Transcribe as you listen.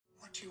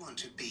do you want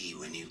to be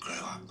when you grow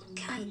up?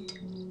 Kind.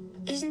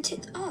 Isn't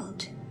it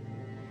odd?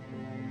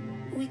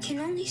 We can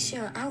only see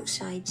our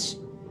outsides,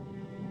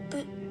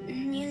 but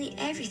nearly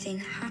everything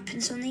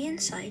happens on the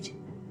inside.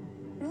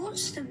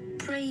 What's the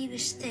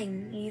bravest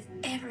thing you've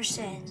ever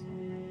said?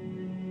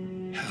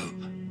 Help.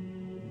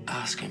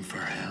 Asking for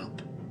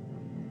help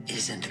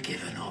isn't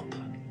giving up.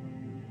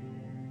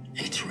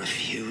 It's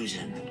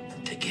refusing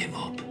to give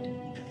up.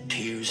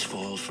 Tears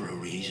fall for a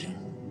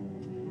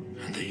reason,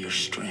 and they're your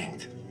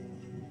strength,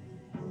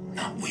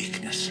 not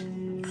weakness.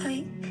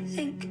 I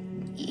think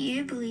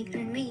you believe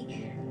in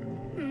me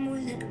more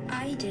than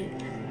I do.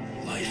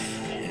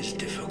 Life is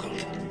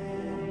difficult,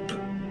 but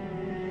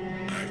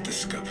I've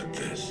discovered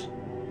this.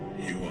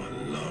 You are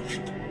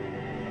loved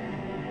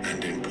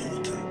and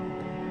important,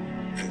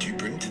 and you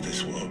bring to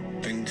this world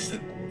things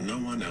that no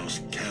one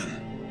else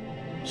can.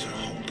 So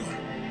hold on.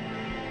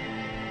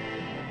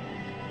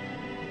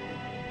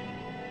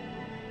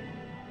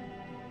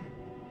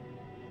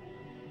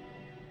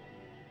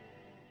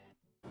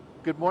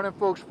 Good morning,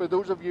 folks. For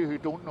those of you who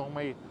don't know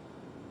me,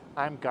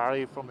 I'm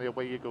Gary from the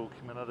Away You Go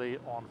community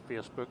on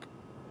Facebook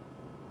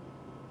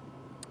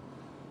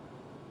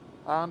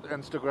and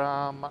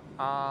Instagram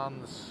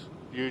and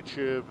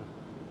YouTube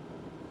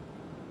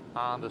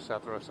and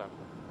etc. etc.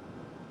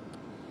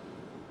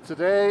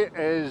 Today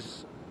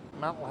is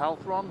mental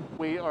health run.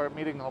 We are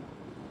meeting up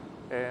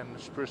in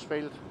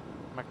Sprucefield,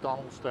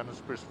 McDonald's down in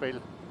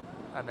Sprucefield,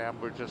 and then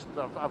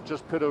I've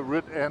just put a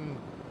route in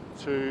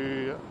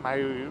to my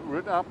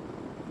route app,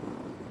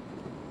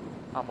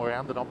 and we're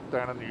ending up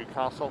down in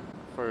Newcastle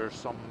for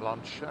some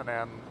lunch, and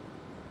then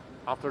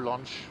after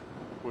lunch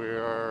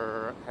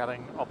we're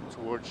heading up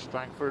towards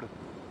Strangford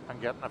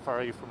and getting a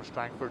ferry from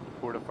Strangford to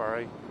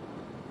Portaferry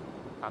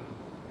and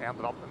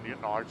ending up in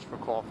Newton Arts for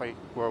coffee,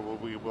 where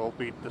we will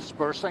be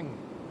dispersing.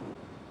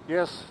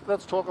 Yes,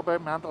 let's talk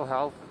about mental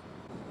health.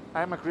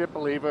 I'm a great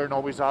believer in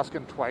always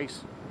asking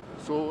twice.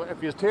 So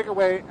if you take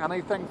away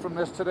anything from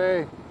this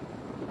today,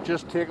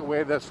 just take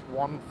away this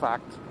one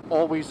fact.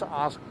 Always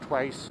ask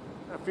twice.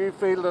 If you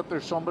feel that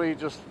there's somebody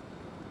just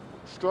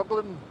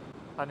struggling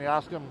and you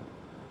ask them,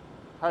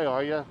 how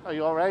are you? Are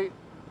you alright?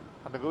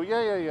 And they go,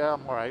 yeah,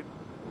 I'm alright.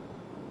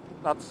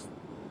 That's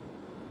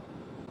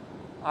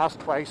ask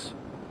twice.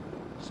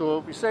 So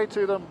if you say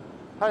to them,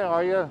 how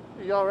are you?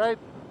 Are you alright?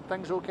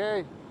 Things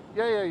okay?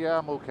 Yeah,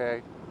 I'm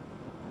okay.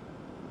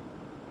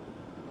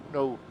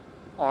 No,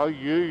 are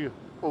you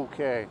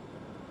okay?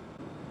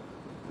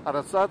 And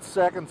it's that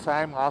second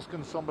time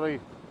asking somebody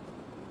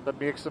that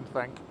makes them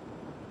think,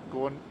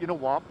 going, you know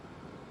what,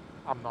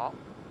 I'm not.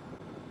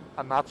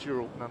 And that's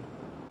your opening.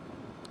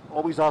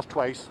 Always ask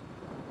twice.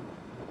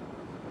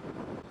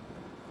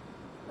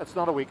 It's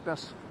not a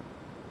weakness.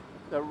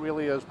 It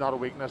really is not a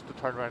weakness to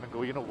turn around and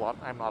go, you know what,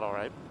 I'm not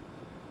alright.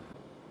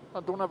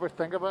 And don't ever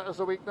think of it as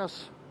a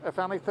weakness. If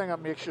anything, it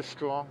makes you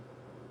strong.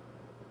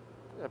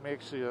 It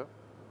makes you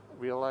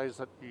realise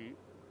that it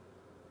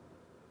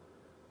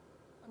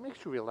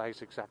makes you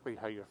realise exactly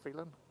how you're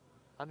feeling.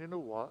 And you know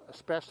what,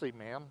 especially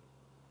men.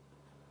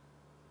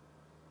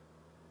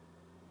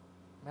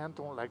 Men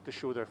don't like to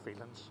show their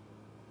feelings.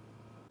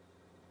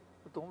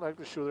 They don't like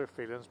to show their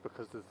feelings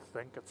because they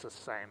think it's a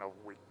sign of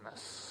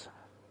weakness.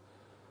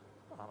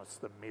 And it's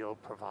the male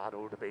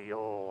bravado to be,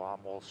 oh,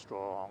 I'm all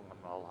strong and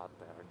all that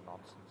there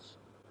nonsense.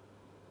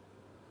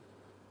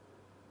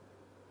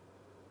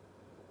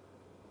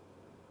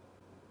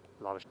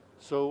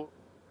 So,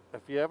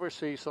 if you ever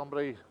see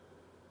somebody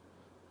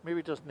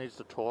maybe just needs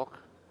to talk,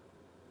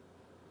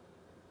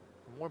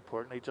 more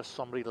importantly, just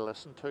somebody to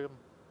listen to him,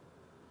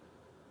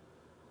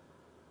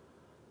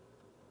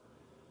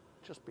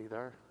 just be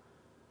there.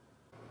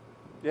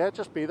 Yeah,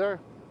 just be there.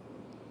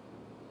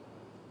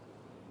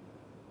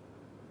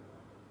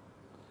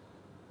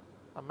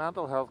 And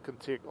mental health can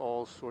take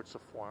all sorts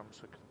of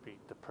forms. It can be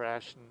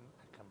depression,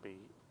 it can be,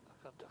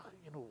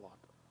 you know what,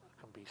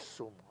 it can be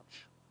so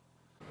much.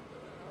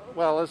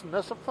 Well, isn't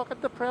this a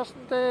fucking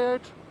depressing day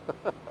out?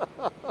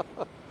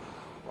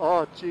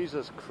 Oh,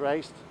 Jesus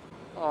Christ.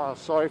 Oh,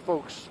 sorry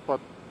folks, but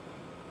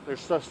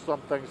there's just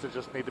some things that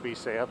just need to be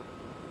said.